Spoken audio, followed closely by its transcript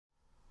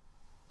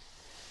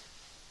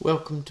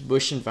Welcome to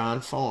Bush and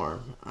Vine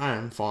Farm. I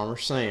am Farmer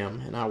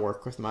Sam and I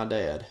work with my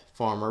dad,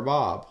 Farmer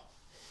Bob.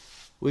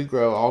 We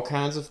grow all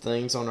kinds of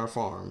things on our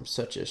farm,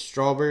 such as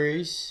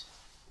strawberries,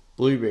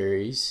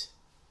 blueberries,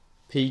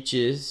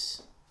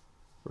 peaches,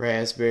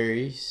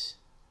 raspberries,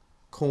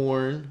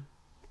 corn,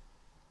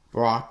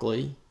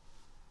 broccoli,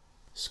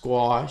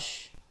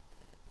 squash,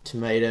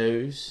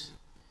 tomatoes,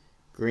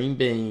 green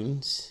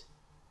beans,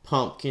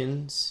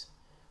 pumpkins,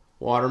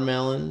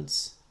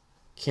 watermelons,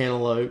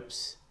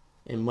 cantaloupes,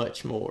 and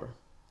much more.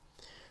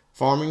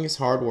 Farming is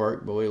hard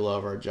work, but we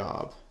love our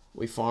job.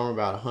 We farm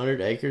about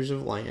 100 acres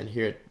of land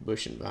here at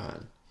Bush and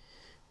Vine.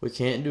 We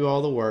can't do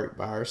all the work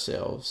by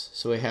ourselves,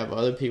 so we have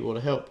other people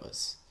to help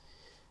us.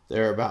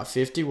 There are about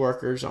 50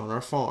 workers on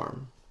our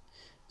farm.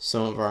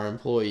 Some of our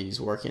employees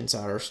work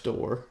inside our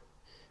store.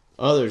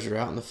 Others are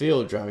out in the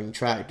field driving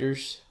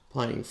tractors,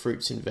 planting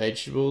fruits and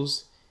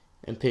vegetables,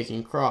 and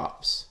picking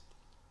crops.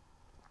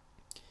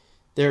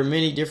 There are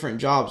many different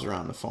jobs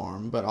around the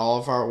farm, but all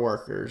of our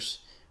workers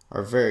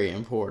are very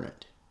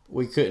important.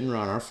 We couldn't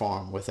run our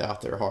farm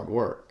without their hard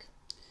work.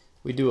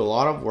 We do a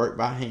lot of work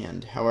by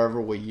hand,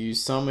 however we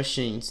use some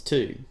machines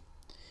too.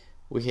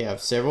 We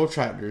have several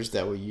tractors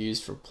that we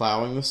use for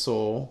plowing the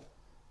soil,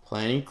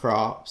 planting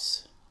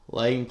crops,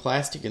 laying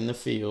plastic in the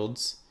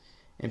fields,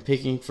 and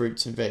picking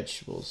fruits and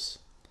vegetables.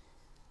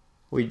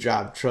 We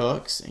drive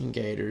trucks and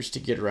gators to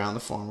get around the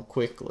farm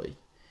quickly.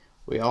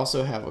 We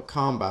also have a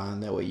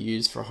combine that we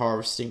use for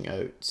harvesting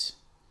oats.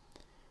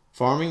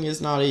 Farming is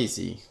not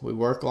easy. We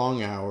work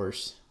long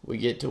hours. We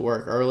get to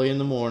work early in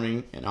the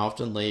morning and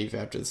often leave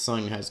after the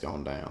sun has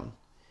gone down.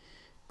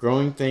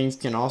 Growing things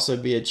can also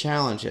be a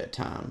challenge at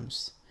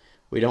times.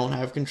 We don't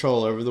have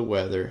control over the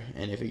weather,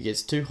 and if it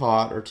gets too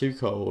hot or too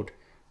cold,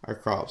 our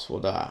crops will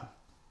die.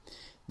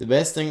 The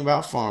best thing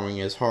about farming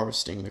is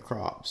harvesting the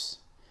crops.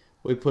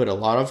 We put a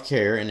lot of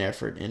care and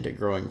effort into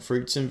growing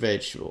fruits and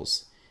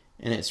vegetables,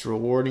 and it's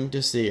rewarding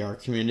to see our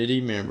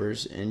community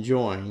members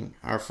enjoying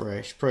our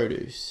fresh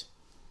produce.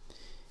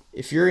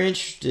 If you're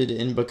interested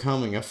in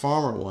becoming a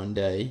farmer one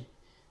day,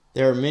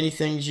 there are many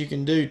things you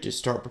can do to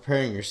start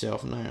preparing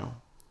yourself now.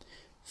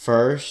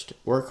 First,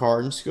 work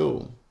hard in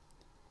school.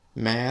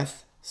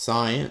 Math,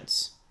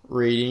 science,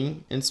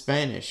 reading, and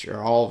Spanish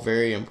are all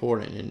very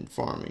important in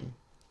farming.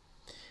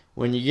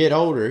 When you get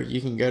older,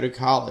 you can go to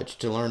college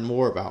to learn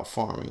more about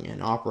farming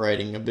and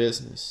operating a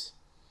business.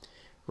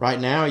 Right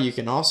now, you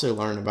can also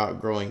learn about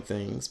growing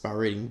things by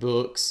reading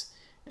books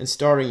and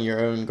starting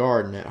your own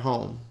garden at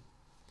home.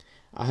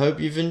 I hope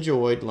you've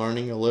enjoyed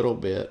learning a little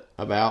bit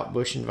about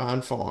Bush and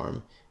Vine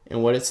Farm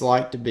and what it's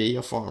like to be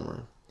a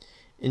farmer.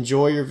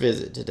 Enjoy your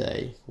visit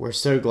today. We're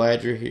so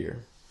glad you're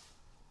here.